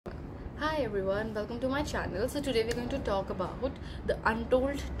Hi everyone, welcome to my channel. So today we're going to talk about the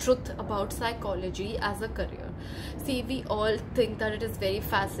untold truth about psychology as a career. See, we all think that it is very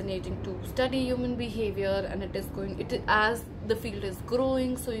fascinating to study human behavior, and as the field is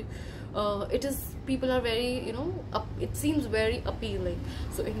growing, so people are very, it seems very appealing.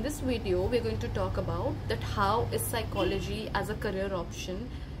 So in this video we're going to talk about that how is psychology as a career option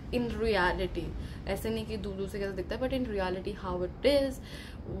in reality. ऐसे नहीं कि दूर दूर से कैसा दिखता है, but in reality how it is,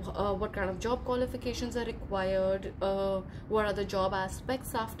 what kind of job qualifications are required, what are the job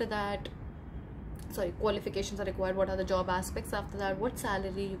aspects after that, qualifications are required, what are the job aspects after that, what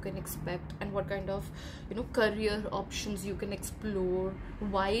salary you can expect, and what kind of career options you can explore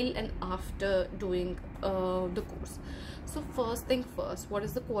while and after doing the course. So first thing first, what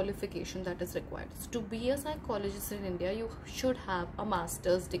is the qualification that is required? So to be a psychologist in India, you should have a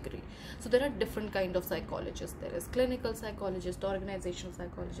master's degree. So there are different kind of psychologists. There is clinical psychologist, organizational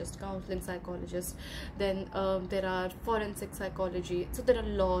psychologist, counseling psychologist, then there are forensic psychology. So there are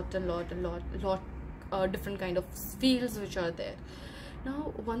lot different kind of fields which are there.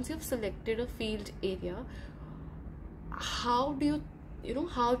 Now once you've selected a field area, how do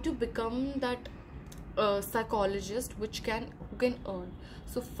how to become that psychologist who can earn?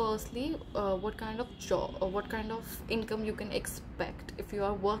 So firstly, what kind of job or what kind of income you can expect if you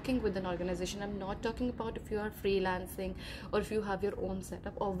are working with an organization. I'm not talking about if you are freelancing or if you have your own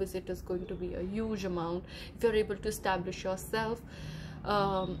setup. Obviously it is going to be a huge amount if you're able to establish yourself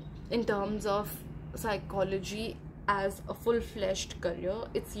in terms of psychology as a full-fledged career.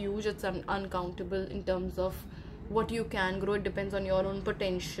 It's huge, it's uncountable in terms of what you can grow. It depends on your own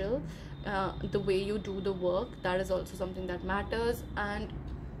potential, the way you do the work. That is also something that matters. And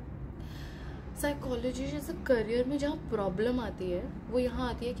psychology as a career में जहाँ problem आती है वो यहाँ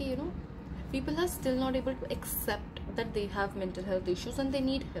आती है कि people are still not able to accept that they have mental health issues and they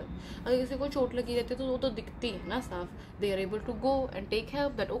need help. अगर किसी को चोट लगी रहती है तो वो तो दिखती है ना साफ. They are able to go and take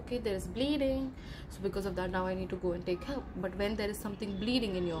help, that okay, there is bleeding, so because of that now I need to go and take help. But when there is something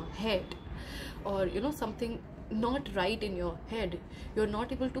bleeding in your head, or something not right in your head, you're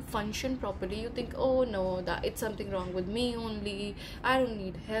not able to function properly, you think, oh no, that it's something wrong with me only, I don't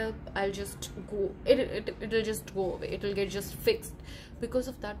need help, I'll just go, it'll just go away, it'll get just fixed. Because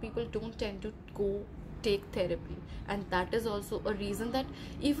of that, people don't tend to go take therapy. And that is also a reason that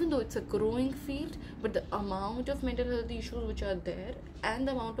even though it's a growing field, but the amount of mental health issues which are there and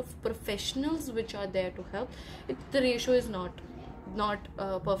the amount of professionals which are there to help, the ratio is not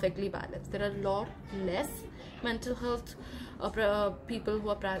perfectly balanced. There are a lot less mental health people who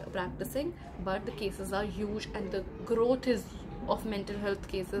are practicing, but the cases are huge, and the growth of mental health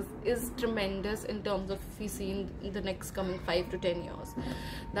cases is tremendous in terms of if we see in the next coming 5 to 10 years.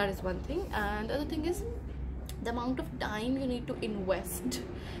 That is one thing. And the other thing is the amount of time you need to invest,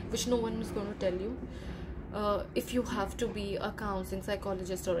 which no one is going to tell you. If you have to be a counseling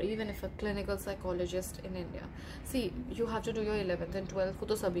psychologist or even if a clinical psychologist in India, see, you have to do your 11th and 12th, wo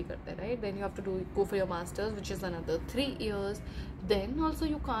to sabhi karte, right? Then you have to go for your masters, which is another 3 years. Then also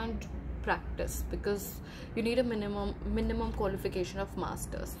you can't practice because you need a minimum qualification of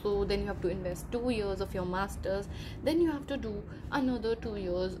masters. So then you have to invest 2 years of your masters. Then you have to do another 2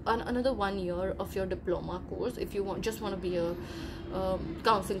 years, another 1 year of your diploma course if you just want to be a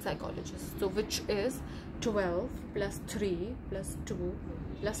counseling psychologist. So which is 12 plus 3 plus 2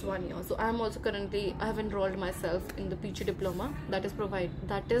 plus 1 year. So I have enrolled myself in the PG diploma that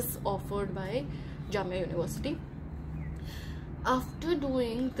is offered by Jamia University. After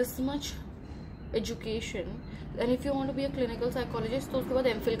doing this much education, and if you want to be a clinical psychologist, तो उसके बाद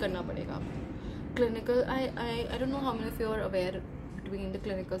MPhil करना पड़ेगा. Clinical, I don't know how many of you are aware between the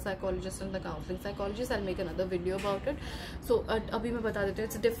clinical psychologist and the counseling psychologist. I'll make another video about it. So अभी मैं बता देती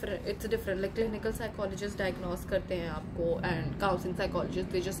हूँ, it's different. Like clinical psychologists diagnose करते हैं आपको, and counseling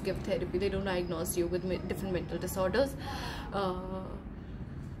psychologists, they just give therapy. They don't diagnose you with different mental disorders.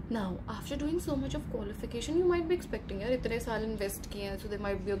 Now, after doing so much of qualification, you might be expecting, yaar, itne saal invest kiye hain, so there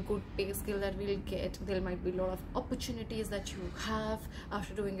might be a good pay scale that we'll get. There might be a lot of opportunities that you have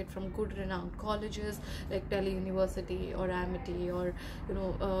after doing it from good renowned colleges like Delhi University or Amity or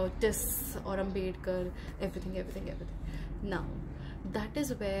TIS or Ambedkar, everything. Now, that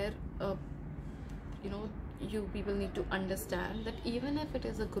is where you people need to understand that even if it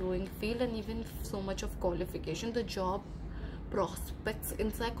is a growing field and even so much of qualification, the job prospects in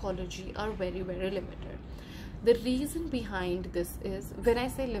psychology are very, very limited. The reason behind this is, when I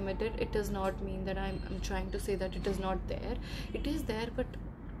say limited, it does not mean that I'm trying to say that it is not there. It is there, but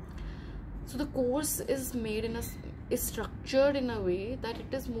so the course is structured in a way that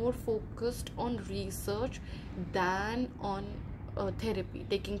it is more focused on research than on therapy,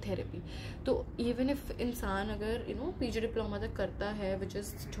 taking therapy. तो even if इंसान अगर PG diploma तक करता है, which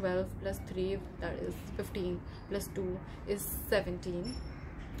is 12 + 3, that is 15 + 2 is 17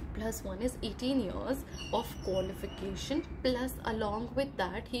 plus 1 is 18 years of qualification, plus along with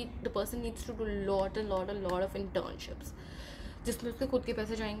that the person needs to do a lot of internships जिसमें उसके खुद के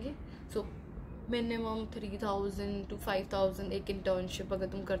पैसे जाएंगे. सो मिनिमम 3,000 to 5,000 एक इंटर्नशिप अगर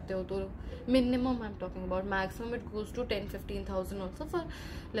तुम करते हो तो minimum I am talking about. Maximum it goes to 10-15,000 also for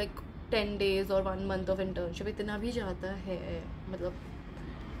like 10 days और 1 month of internship. इतना भी जाता है. मतलब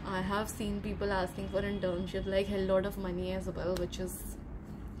I have seen people asking for internship like a lot of money as well,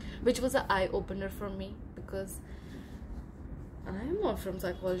 which was an eye opener for me, because I am not from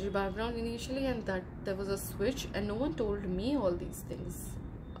psychology background initially, and that there was a switch and no one told me all these things.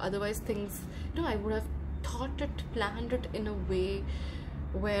 Otherwise things, I would have thought it, planned it in a way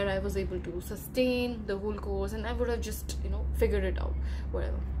where I was able to sustain the whole course, and I would have just figured it out,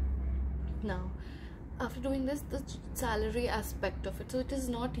 whatever. Now after doing this, the salary aspect of it, so it is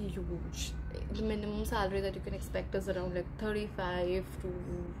not huge. The minimum salary that you can expect is around like 35 to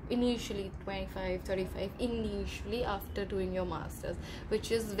initially 25-35 initially after doing your masters, which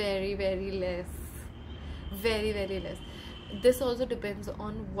is very less, very less. This also depends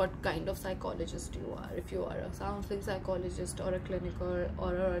on what kind of psychologist you are. If you are a counseling psychologist or a clinical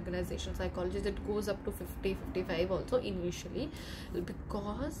or an organizational psychologist, it goes up to 50-55 also initially,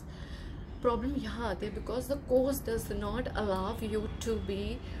 because problem यहाँ आती है because the course does not allow you to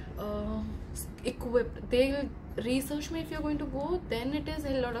be equipped. They research में if you're going to go, then it is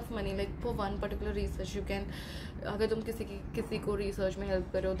a lot of money, like for one particular research you can, अगर तुम किसी को research में help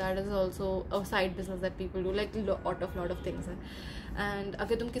करो, that is also a side business that people do, like lot of things है. And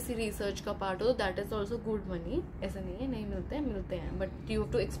अगर तुम किसी research का part हो, that is also good money. ऐसा नहीं है नहीं मिलते हैं, but you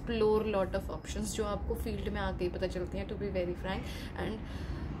have to explore lot of options जो आपको field में आके ही पता चलती हैं, to be very frank. And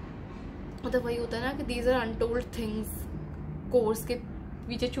मतलब वही होता है ना कि these are untold things course के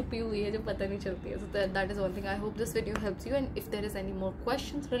पीछे छुपी हुई है जो पता नहीं चलती है. So that is one thing. I hope this video helps you, and if there is any more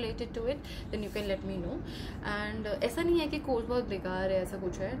questions related to it, then you can let me know. And ऐसा नहीं है कि कोर्स बहुत बेकार है, ऐसा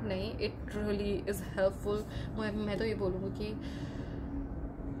कुछ है नहीं. It really is helpful. मैं तो ये बोलूँगी कि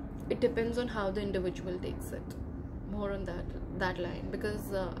it depends on how the individual takes it. More on that line, because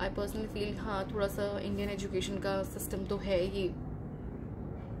I personally feel हाँ थोड़ा सा Indian education का system तो है ही,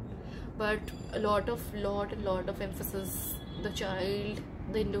 but a lot of emphasis the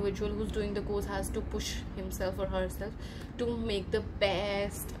individual who's doing the course has to push himself or herself to make get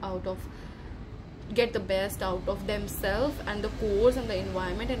the best out of themselves and the course and the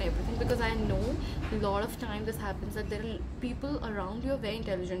environment and everything. Because I know a lot of time this happens that there are people around you are very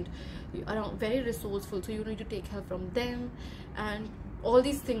intelligent, very resourceful, so you need to take help from them and all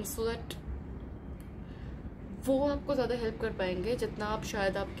these things, so that वो आपको ज़्यादा help कर पाएंगे जितना आप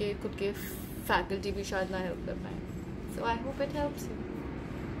शायद आपके खुद के फैकल्टी भी शायद ना हेल्प कर पाएंगे. So I hope it helps you.